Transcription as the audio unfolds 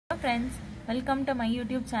friends, welcome to my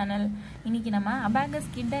YouTube channel. இன்னைக்கு நம்ம Abacus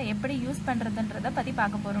kit எப்படி யூஸ் பண்றதுன்றத பத்தி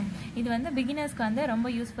பார்க்க போறோம். இது வந்து beginnersக்கு வந்து ரொம்ப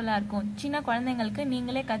யூஸ்ஃபுல்லா இருக்கும். சின்ன குழந்தைகளுக்கு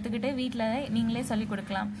நீங்களே கத்துக்கிட்டு வீட்ல நீங்களே சொல்லி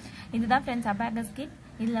கொடுக்கலாம். இதுதான் friends Abacus kit.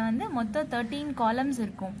 இதுல வந்து மொத்தம் 13 columns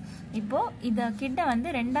இருக்கும். இப்போ இத கிட்ட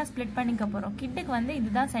வந்து ரெண்டா ஸ்ப்ளிட் பண்ணிக்க போறோம். கிட்டுக்கு வந்து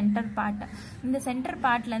இதுதான் சென்டர் பார்ட். இந்த சென்டர்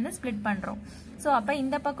பார்ட்ல இருந்து ஸ்ப்ளிட் பண்றோம். சோ அப்ப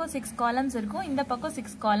இந்த பக்கம் 6 columns இருக்கும், இந்த பக்கம்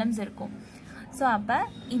 6 columns இருக்கும். So அப்ப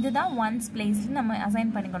இதுதான் ones place நம்ம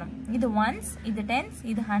அசைன் பண்ணிக்கணும். இது ones, இது tens,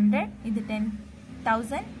 இது 100, இது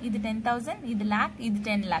 10,000, இது 10,000, இது lakh, இது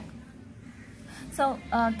 10 lakh. So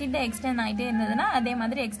கிட்ட எக்ஸ்டெண்ட் ஆயிட்டே இருந்ததுன்னா அதே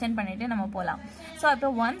மாதிரி எக்ஸ்டெண்ட் பண்ணிட்டே நம்ம போலாம். So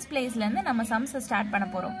இப்போ ones placeல இருந்து நம்ம sums ஸ்டார்ட் பண்ண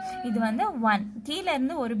போறோம். இது வந்து 1. கீழ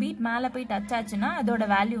இருந்து ஒரு பீட் மேல போய் டச் ஆச்சுன்னா அதோட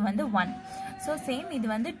வேல்யூ வந்து 1. So சேம் இது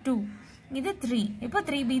வந்து 2. இது 3. இப்போ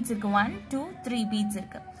 3 beats இருக்கு. 1 2 3 beats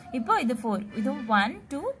இருக்கு. இப்போ இது 4. இது 1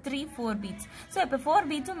 2 3 4 beats. சோ இப்போ 4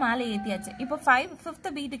 beats மேலே ஏத்தியாச்சு. இப்போ 5th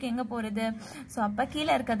beatக்கு எங்க போறது? சோ அப்ப கீழ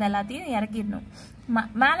இருக்கிறது எல்லாத்தையும் இறக்கிடணும்.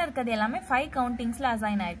 மேல இருக்கிறது எல்லாமே 5 கவுண்டிங்ஸ்ல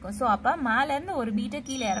அசைன் ஆயிருக்கும். சோ அப்ப மேல இருந்து ஒரு பீட்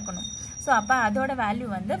கீழ இறக்கணும். சோ அப்ப அதோட வேல்யூ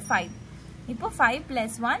வந்து 5. இப்போ 5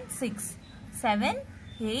 + 1 6 7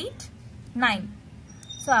 8 9.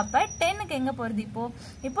 சோ அப்ப 10க்கு எங்க போறது?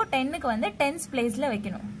 இப்போ 10க்கு வந்து 10th பிளேஸ்ல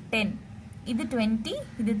வைக்கணும். 10. இது 20,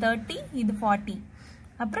 இது 30, இது 40.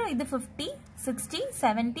 அப்புறம் இது 50, 60,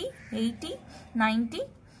 70, 80, 90.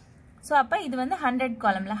 சோ அப்ப இது வந்து 100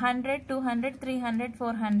 காலம்ல 100, 200, 300,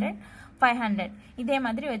 400, 500 இதே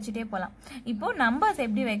மாதிரி வச்சிட்டே போலாம். இப்போ நம்பர்ஸ்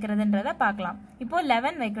எப்படி வைக்கிறதுன்றத பார்க்கலாம். இப்போ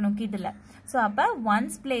 11 வைக்கணும் கிட்ல. சோ அப்ப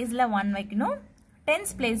ones பிளேஸ்ல 1 வைக்கணும்,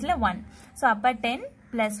 tens பிளேஸ்ல 1. சோ அப்ப 10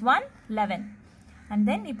 + 1 11. and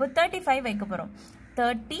then இப்போ 35 வைக்க போறோம்.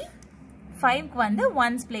 35க்கு வந்து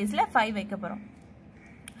ones பிளேஸ்ல 5 வைக்க போறோம்.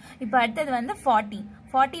 இப்போ அடுத்தது வந்து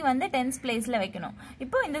 40 வந்து 10th பிளேஸ்ல வைக்கணும்.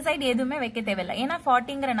 இப்போ இந்த சைடு எதுவுமே வைக்க தேவையில்லை. ஏன்னா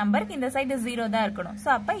 40ங்கற நம்பருக்கு இந்த சைடு 0 தான் இருக்கணும். சோ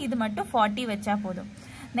அப்ப இது மட்டும் 40 வச்சா போதும்.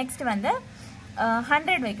 நெக்ஸ்ட் வந்து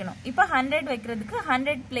 100 வைக்கணும். இப்போ 100 வைக்கிறதுக்கு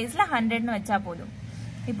 100 பிளேஸ்ல 100ன்னு வச்சா போதும்.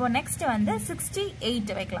 இப்போ நெக்ஸ்ட் வந்து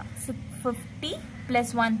 68 வைக்கலாம். 50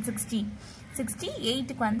 + 1 60.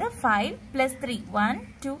 68க்கு வந்து 5 + 3 1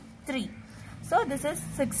 2 3. So this is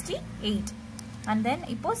 68. and then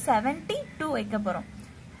இப்போ 72 வைக்க போறோம்.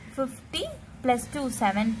 50 + 2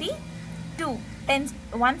 70 2 10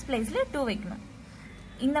 ones பிளேஸ்ல 2 வைக்கணும்.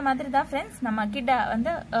 இந்த மாதிரி தான் फ्रेंड्स நம்ம கிட்ட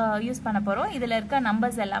வந்து யூஸ் பண்ண போறோம். இதுல இருக்க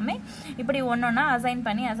நம்பர்ஸ் எல்லாமே இப்படி ஒவ்வொண்ணா அசைன்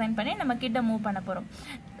பண்ணி நம்ம கிட்ட மூவ் பண்ண போறோம்.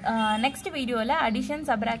 நெக்ஸ்ட் வீடியோல அடிஷன்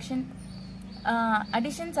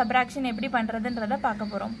சப்ராக்ஷன் எப்படி பண்றதுன்றத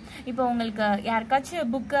பார்க்க போறோம். இப்போ உங்களுக்கு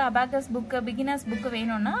யாருக்காச்சும் book Abacus book beginners book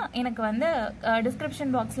வேணும்னா எனக்கு வந்து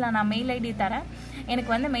டிஸ்கிரிப்ஷன் பாக்ஸ்ல நான் மெயில் ஐடி தரேன்.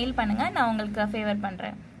 எனக்கு வந்து மெயில் பண்ணுங்க, நான் உங்களுக்கு ஃபேவர்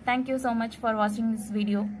பண்றேன். Thank you so much for watching this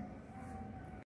video.